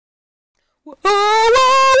Whoa,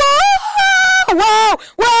 whoa, whoa,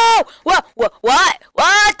 whoa, whoa, whoa, what?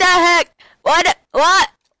 What the heck? What?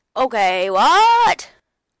 Okay, what?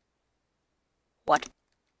 What?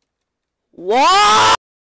 What?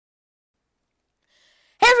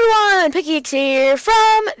 Hey everyone, Pickaxe here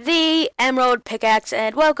from the Emerald Pickaxe,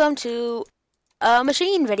 and welcome to a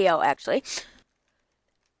machine video, actually.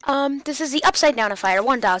 This is the Upsidedownifier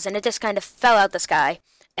 1000. It just kind of fell out the sky,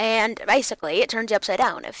 and basically it turns you upside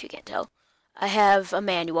down, if you can't tell. I have a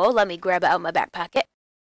manual. Let me grab it out of my back pocket.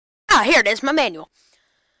 Ah, here it is, my manual.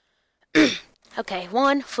 Okay,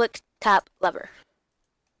 1, flick top lever.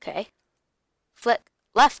 Okay. Flick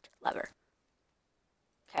left lever.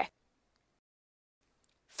 Okay.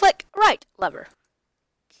 Flick right lever.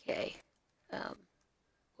 Okay.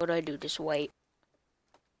 What do I do? Just wait.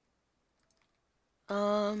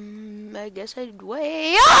 I guess I'd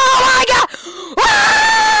wait. Oh my god!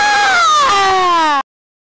 Ah!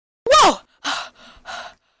 Whoa!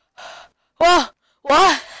 Whoa!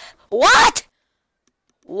 What? What?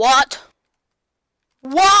 What?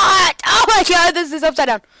 What? Oh my god, this is upside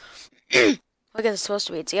down. Look at it's supposed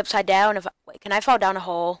to be. It's the upside down. Wait, can I fall down a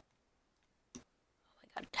hole? Oh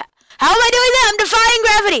my god. How am I doing that? I'm defying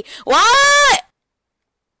gravity. What?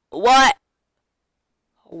 What?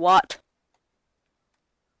 What?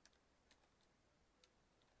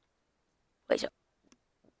 Wait, so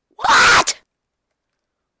what?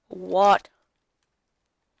 What?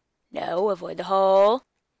 No, avoid the hole.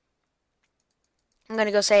 I'm gonna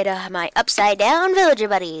go say to my upside down villager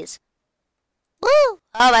buddies. Woo! Oh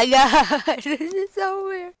my god, this is so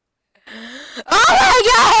weird. Oh my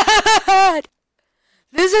god!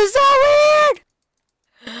 This is so weird!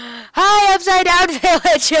 Hi, upside down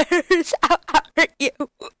villagers! How are you?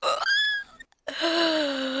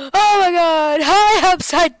 Oh my god! Hi,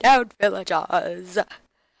 upside down villagers!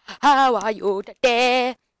 How are you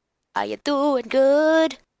today? Are you doing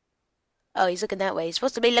good? Oh, he's looking that way. He's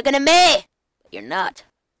supposed to be looking at me! But you're not.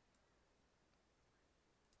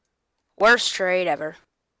 Worst trade ever.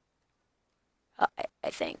 I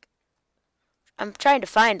think. I'm trying to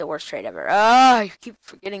find the worst trade ever. Oh, I keep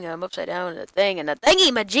forgetting I'm upside down in the thing and the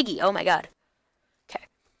thingy-majiggy. Oh my god. Okay.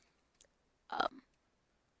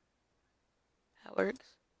 That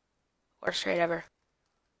works. Worst trade ever.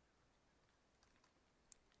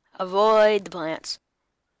 Avoid the plants.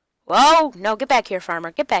 Whoa! No, get back here,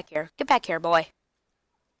 farmer. Get back here. Get back here, boy.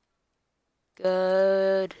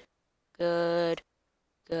 Good. Good.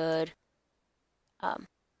 Good.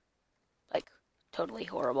 Like, totally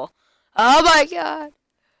horrible. Oh my god!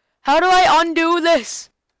 How do I undo this?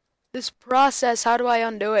 This process, how do I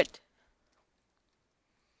undo it?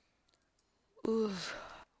 Ooh,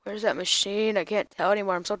 where's that machine? I can't tell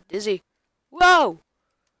anymore. I'm so dizzy. Whoa!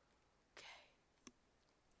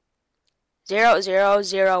 Okay.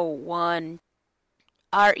 0001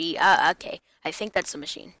 RE. Okay. I think that's the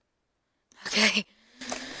machine. Okay.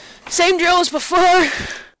 Same drill as before.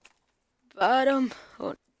 Bottom.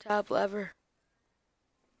 Oh, top lever.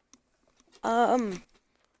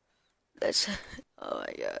 That's. Oh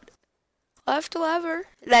my god. Left lever.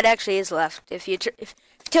 That actually is left. If you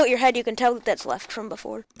tilt your head, you can tell that that's left from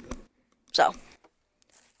before. So.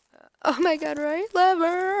 Oh my god, right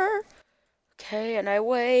lever. Okay, and I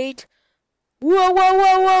wait. Whoa, whoa,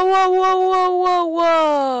 whoa, whoa, whoa, whoa, whoa, whoa,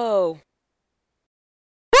 whoa.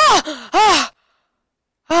 Ah!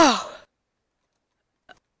 Ah!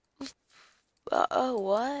 Oh.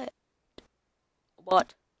 What?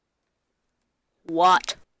 What?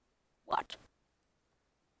 What? What?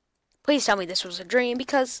 Please tell me this was a dream,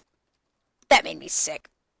 because that made me sick.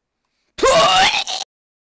 I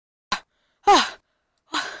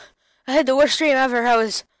had the worst dream ever.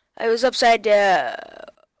 I was upside down.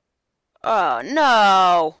 Oh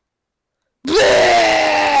no.